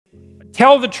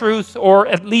tell the truth or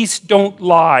at least don't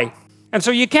lie. And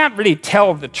so you can't really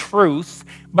tell the truth,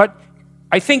 but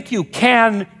I think you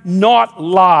can not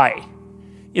lie.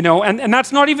 You know, and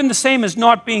that's not even the same as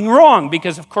not being wrong,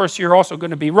 because of course you're also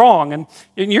going to be wrong, and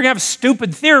you're going to have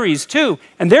stupid theories too,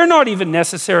 and they're not even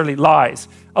necessarily lies.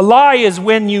 A lie is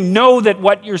when you know that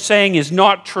what you're saying is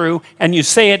not true and you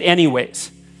say it anyways.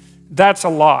 That's a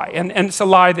lie, and it's a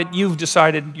lie that you've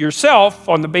decided yourself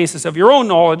on the basis of your own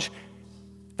knowledge.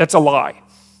 That's a lie.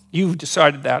 You've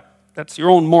decided that. That's your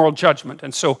own moral judgment.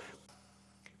 And so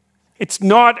it's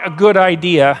not a good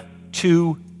idea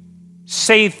to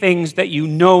say things that you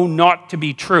know not to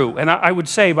be true. And I would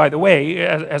say, by the way,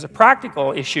 as a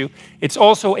practical issue, it's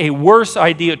also a worse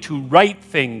idea to write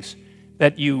things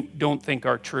that you don't think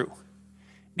are true.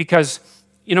 Because,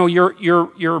 you know,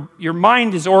 your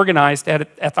mind is organized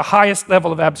at the highest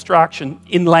level of abstraction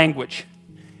in language.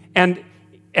 And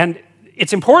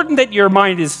it's important that your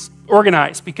mind is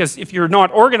organized, because if you're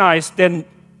not organized, then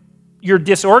you're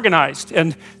disorganized,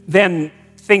 and then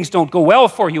things don't go well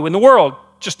for you in the world,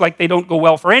 just like they don't go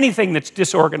well for anything that's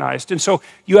disorganized. And so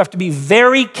you have to be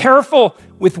very careful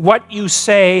with what you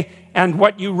say and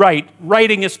what you write,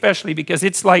 writing especially, because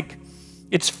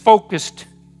it's focused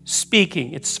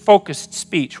speaking, it's focused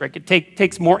speech, right? It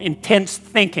takes more intense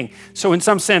thinking. So in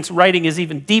some sense, writing is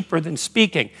even deeper than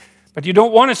speaking. But you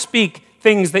don't want to speak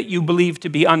things that you believe to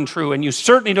be untrue, and you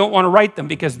certainly don't want to write them,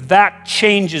 because that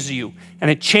changes you,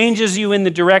 and it changes you in the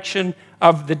direction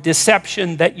of the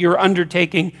deception that you're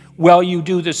undertaking while you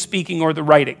do the speaking or the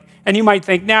writing. And you might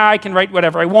think, nah, I can write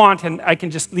whatever I want and I can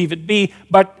just leave it be,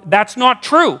 but that's not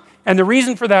true. And the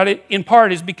reason for that, in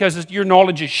part, is because your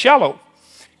knowledge is shallow.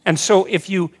 And so if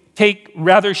you take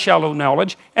rather shallow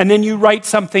knowledge and then you write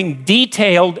something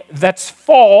detailed that's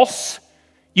false,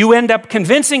 you end up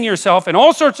convincing yourself in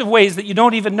all sorts of ways that you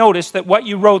don't even notice that what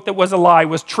you wrote that was a lie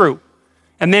was true.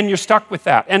 And then you're stuck with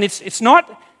that. And it's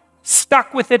not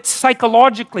stuck with it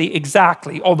psychologically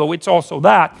exactly, although it's also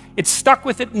that. It's stuck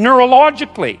with it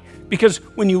neurologically, because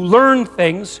when you learn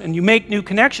things and you make new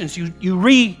connections,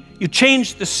 you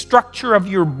change the structure of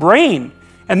your brain,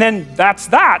 and then that's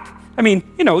that. I mean,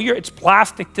 you know, it's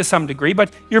plastic to some degree,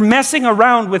 but you're messing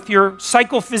around with your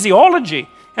psychophysiology,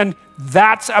 and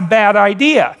that's a bad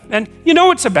idea. And you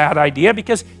know it's a bad idea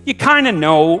because you kind of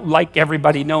know, like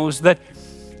everybody knows, that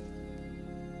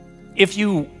if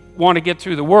you want to get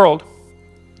through the world,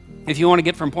 if you want to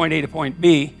get from point A to point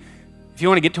B, if you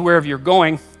want to get to wherever you're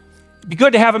going, it'd be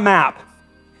good to have a map.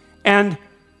 And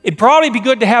it'd probably be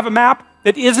good to have a map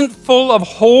that isn't full of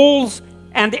holes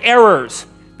and errors,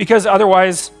 because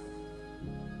otherwise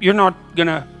you're not going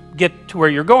to get to where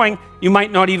you're going. You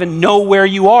might not even know where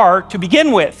you are to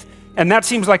begin with. And that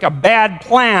seems like a bad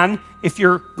plan if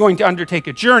you're going to undertake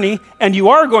a journey, and you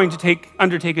are going to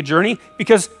undertake a journey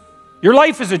because your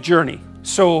life is a journey.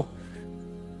 So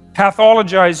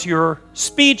pathologize your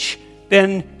speech,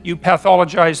 then you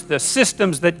pathologize the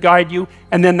systems that guide you,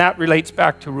 and then that relates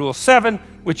back to Rule 7,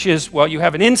 which is, well, you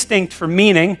have an instinct for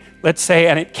meaning, let's say,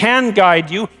 and it can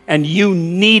guide you, and you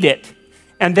need it.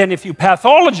 And then if you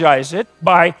pathologize it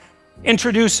by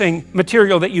introducing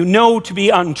material that you know to be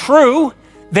untrue,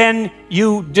 then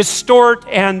you distort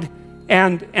and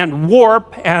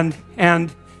warp and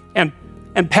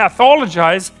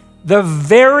pathologize the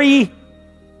very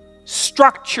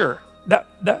structure,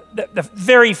 the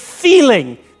very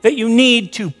feeling that you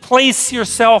need to place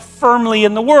yourself firmly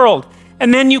in the world.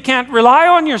 And then you can't rely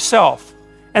on yourself.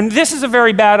 And this is a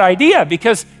very bad idea,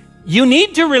 because you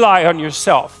need to rely on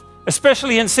yourself,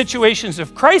 especially in situations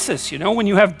of crisis, you know, when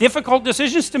you have difficult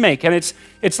decisions to make. And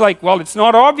it's like, well, it's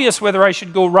not obvious whether I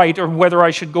should go right or whether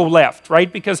I should go left,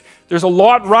 right? Because there's a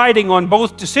lot riding on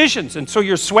both decisions, and so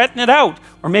you're sweating it out.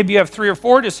 Or maybe you have 3 or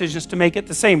 4 decisions to make at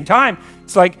the same time.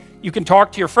 It's like you can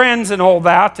talk to your friends and all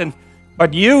that,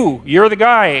 but you're the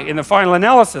guy in the final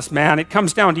analysis, man. It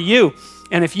comes down to you.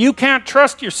 And if you can't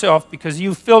trust yourself because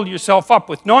you filled yourself up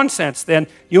with nonsense, then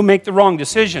you'll make the wrong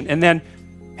decision. And then,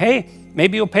 hey,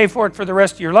 maybe you'll pay for it for the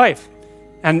rest of your life.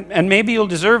 And maybe you'll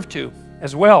deserve to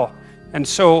as well. And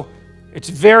so it's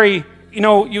very, you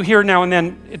know, you hear now and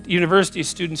then at university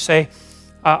students say,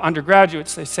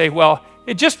 undergraduates, they say, well,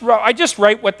 I just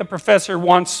write what the professor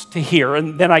wants to hear,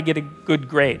 and then I get a good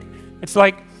grade. It's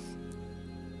like,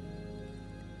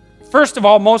 first of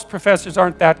all, most professors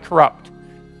aren't that corrupt.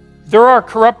 There are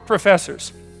corrupt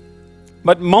professors,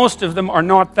 but most of them are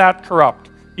not that corrupt.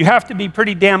 You have to be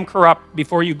pretty damn corrupt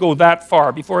before you go that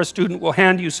far, before a student will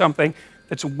hand you something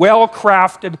that's well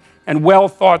crafted and well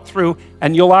thought through,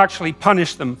 and you'll actually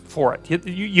punish them for it.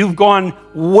 You've gone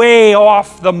way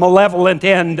off the malevolent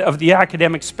end of the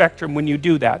academic spectrum when you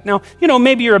do that. Now,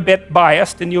 maybe you're a bit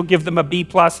biased and you'll give them a B+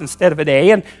 instead of an A,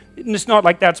 and it's not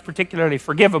like that's particularly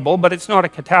forgivable, but it's not a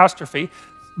catastrophe.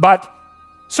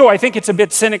 So I think it's a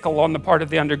bit cynical on the part of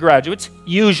the undergraduates,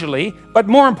 usually, but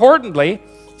more importantly,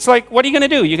 it's like, what are you going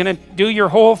to do? You're going to do your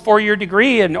whole 4-year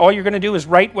degree and all you're going to do is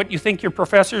write what you think your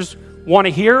professors want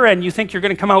to hear, and you think you're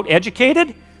going to come out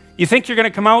educated? You think you're going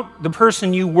to come out the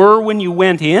person you were when you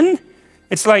went in?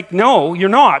 It's like, no, you're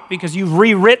not, because you've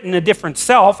rewritten a different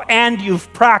self and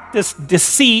you've practiced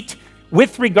deceit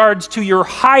with regards to your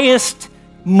highest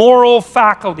moral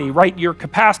faculty, right? Your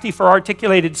capacity for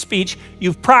articulated speech.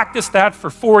 You've practiced that for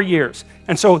 4 years.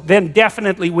 And so then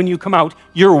definitely when you come out,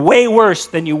 you're way worse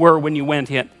than you were when you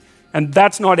went in. And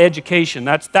that's not education.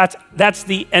 That's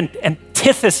the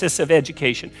antithesis of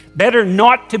education. Better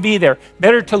not to be there.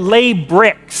 Better to lay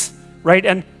bricks, right?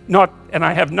 And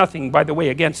I have nothing, by the way,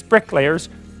 against bricklayers.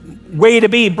 Way to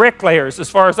be bricklayers as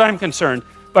far as I'm concerned.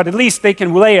 But at least they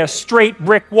can lay a straight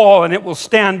brick wall and it will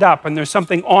stand up, and there's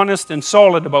something honest and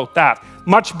solid about that.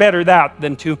 Much better that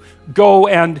than to go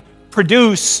and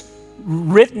produce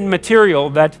written material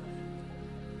that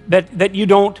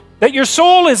your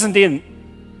soul isn't in.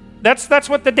 That's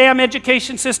what the damn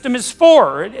education system is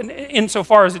for,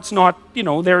 insofar as it's not,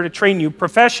 there to train you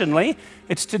professionally.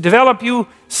 It's to develop you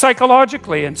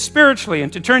psychologically and spiritually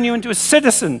and to turn you into a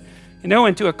citizen,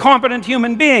 into a competent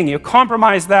human being. You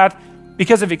compromise that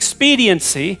because of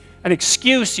expediency, an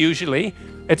excuse usually.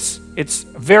 It's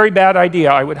a very bad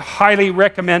idea. I would highly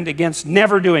recommend against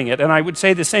never doing it. And I would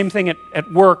say the same thing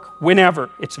at work whenever.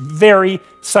 It's very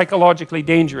psychologically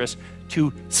dangerous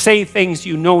to say things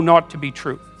you know not to be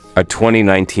true. A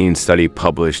 2019 study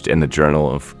published in the Journal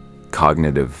of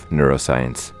Cognitive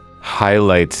Neuroscience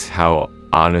highlights how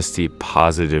honesty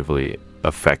positively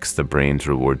affects the brain's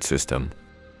reward system.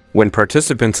 When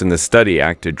participants in the study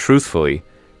acted truthfully,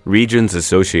 regions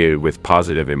associated with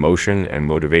positive emotion and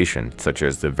motivation, such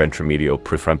as the ventromedial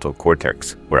prefrontal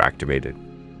cortex, were activated.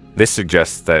 This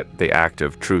suggests that the act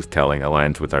of truth-telling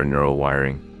aligns with our neural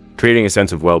wiring, creating a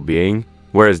sense of well-being,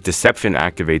 whereas deception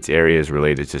activates areas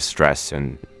related to stress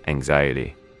and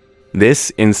anxiety.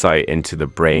 This insight into the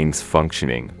brain's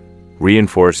functioning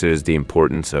reinforces the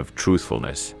importance of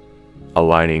truthfulness,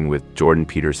 aligning with Jordan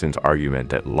Peterson's argument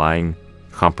that lying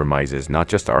compromises not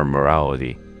just our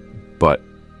morality, but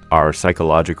our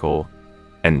psychological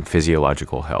and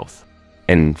physiological health.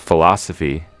 In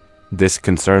philosophy, this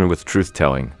concern with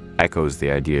truth-telling echoes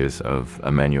the ideas of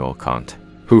Immanuel Kant,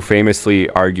 who famously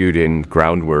argued in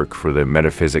Groundwork for the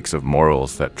Metaphysics of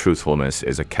Morals that truthfulness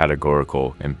is a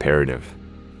categorical imperative.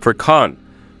 For Kant,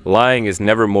 lying is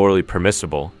never morally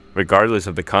permissible, regardless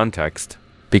of the context,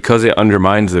 because it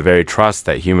undermines the very trust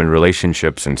that human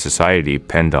relationships and society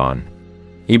depend on.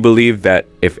 He believed that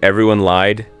if everyone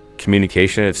lied,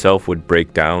 communication itself would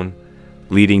break down,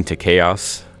 leading to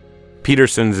chaos.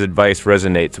 Peterson's advice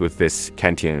resonates with this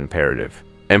Kantian imperative,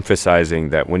 emphasizing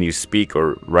that when you speak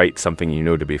or write something you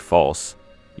know to be false,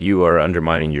 you are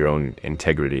undermining your own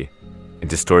integrity and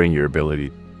distorting your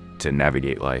ability to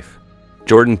navigate life.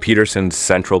 Jordan Peterson's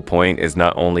central point is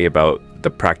not only about the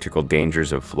practical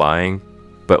dangers of lying,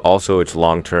 but also its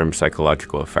long-term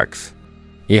psychological effects.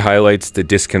 He highlights the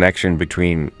disconnection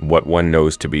between what one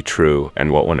knows to be true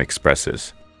and what one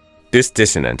expresses. This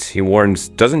dissonance, he warns,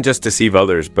 doesn't just deceive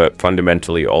others, but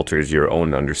fundamentally alters your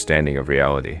own understanding of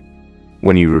reality.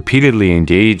 When you repeatedly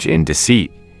engage in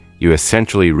deceit, you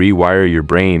essentially rewire your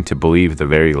brain to believe the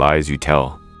very lies you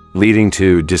tell, leading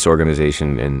to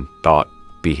disorganization in thought,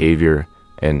 behavior,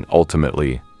 and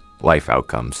ultimately, life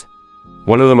outcomes.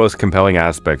 One of the most compelling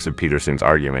aspects of Peterson's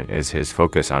argument is his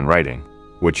focus on writing,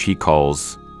 which he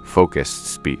calls focused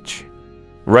speech.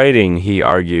 Writing, he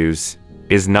argues,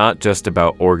 is not just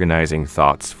about organizing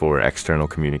thoughts for external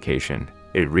communication.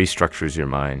 It restructures your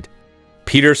mind.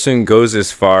 Peterson goes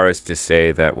as far as to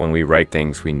say that when we write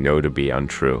things we know to be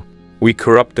untrue, we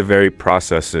corrupt the very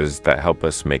processes that help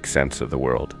us make sense of the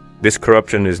world. This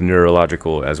corruption is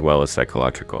neurological as well as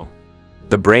psychological.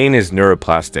 The brain is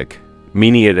neuroplastic,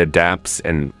 meaning it adapts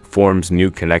and forms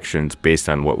new connections based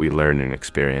on what we learn and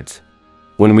experience.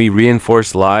 When we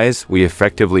reinforce lies, we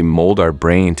effectively mold our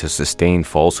brain to sustain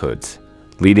falsehoods,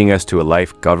 leading us to a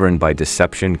life governed by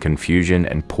deception, confusion,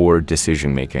 and poor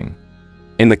decision-making.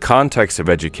 In the context of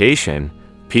education,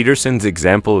 Peterson's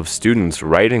example of students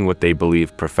writing what they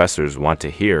believe professors want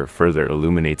to hear further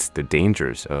illuminates the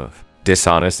dangers of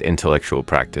dishonest intellectual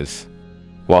practice.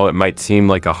 While it might seem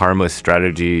like a harmless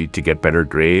strategy to get better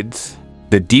grades,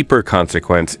 The deeper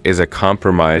consequence is a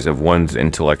compromise of one's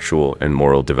intellectual and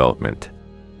moral development.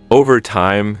 Over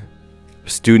time,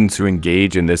 students who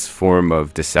engage in this form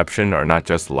of deception are not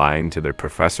just lying to their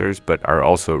professors, but are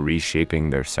also reshaping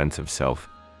their sense of self.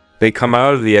 They come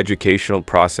out of the educational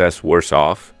process worse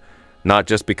off, not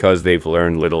just because they've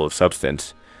learned little of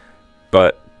substance,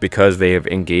 but because they have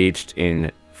engaged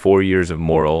in 4 years of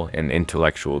moral and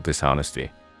intellectual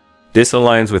dishonesty. This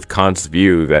aligns with Kant's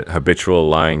view that habitual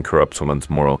lying corrupts one's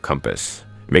moral compass,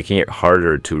 making it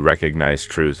harder to recognize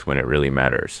truth when it really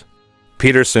matters.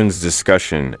 Peterson's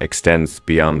discussion extends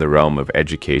beyond the realm of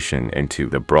education into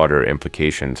the broader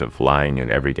implications of lying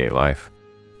in everyday life.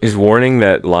 His warning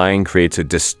that lying creates a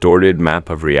distorted map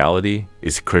of reality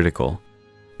is critical.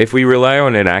 If we rely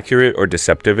on inaccurate or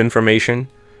deceptive information,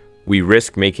 we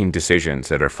risk making decisions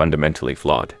that are fundamentally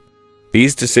flawed.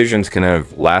 These decisions can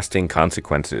have lasting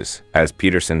consequences, as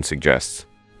Peterson suggests,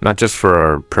 not just for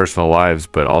our personal lives,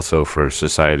 but also for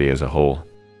society as a whole.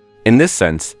 In this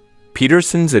sense,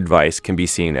 Peterson's advice can be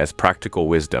seen as practical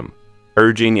wisdom,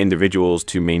 urging individuals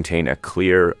to maintain a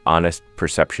clear, honest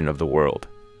perception of the world,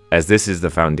 as this is the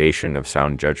foundation of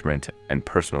sound judgment and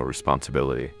personal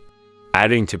responsibility.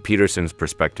 Adding to Peterson's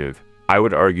perspective, I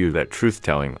would argue that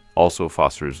truth-telling also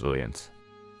fosters resilience.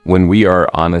 When we are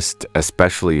honest,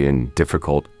 especially in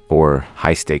difficult or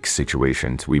high-stakes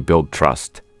situations, we build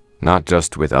trust, not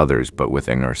just with others, but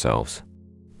within ourselves.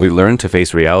 We learn to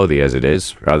face reality as it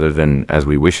is, rather than as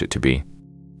we wish it to be.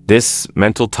 This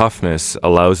mental toughness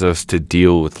allows us to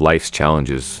deal with life's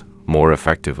challenges more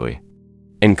effectively.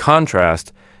 In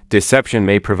contrast, deception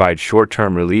may provide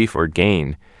short-term relief or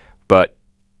gain, but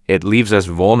it leaves us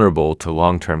vulnerable to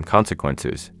long-term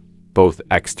consequences, both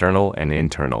external and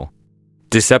internal.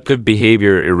 Deceptive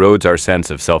behavior erodes our sense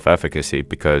of self-efficacy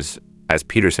because, as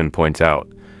Peterson points out,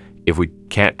 if we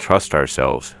can't trust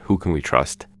ourselves, who can we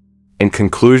trust? In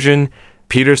conclusion,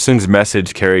 Peterson's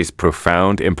message carries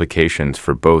profound implications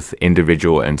for both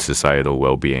individual and societal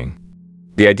well-being.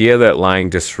 The idea that lying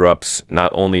disrupts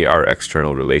not only our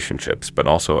external relationships, but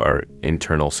also our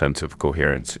internal sense of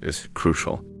coherence is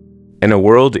crucial. In a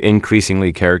world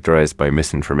increasingly characterized by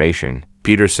misinformation,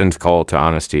 Peterson's call to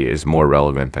honesty is more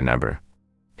relevant than ever.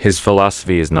 His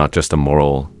philosophy is not just a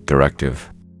moral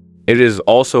directive. It is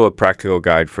also a practical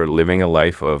guide for living a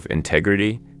life of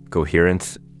integrity,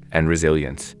 coherence, and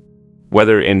resilience.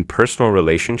 Whether in personal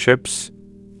relationships,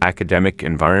 academic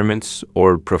environments,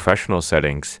 or professional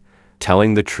settings,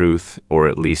 telling the truth, or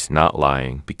at least not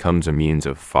lying, becomes a means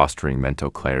of fostering mental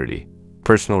clarity,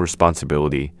 personal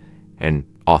responsibility, and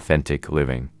authentic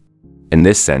living. In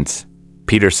this sense,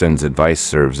 Peterson's advice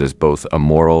serves as both a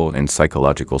moral and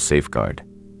psychological safeguard,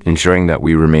 ensuring that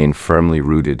we remain firmly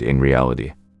rooted in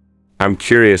reality. I'm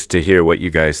curious to hear what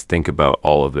you guys think about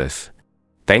all of this.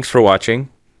 Thanks for watching.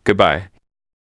 Goodbye.